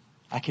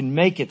 I can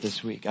make it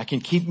this week. I can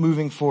keep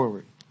moving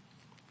forward.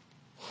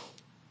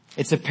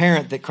 It's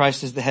apparent that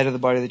Christ is the head of the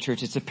body of the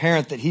church. It's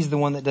apparent that He's the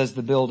one that does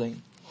the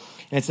building.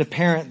 And it's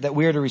apparent that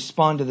we are to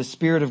respond to the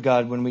Spirit of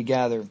God when we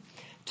gather,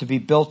 to be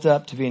built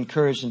up, to be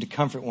encouraged, and to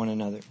comfort one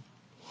another.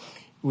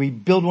 We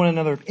build one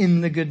another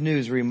in the good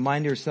news. We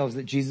remind ourselves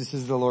that Jesus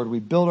is the Lord. We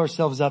build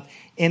ourselves up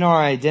in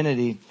our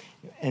identity,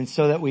 and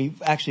so that we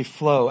actually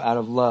flow out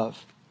of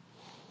love.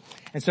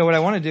 And so what I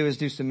want to do is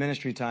do some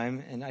ministry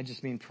time, and I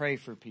just mean pray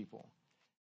for people.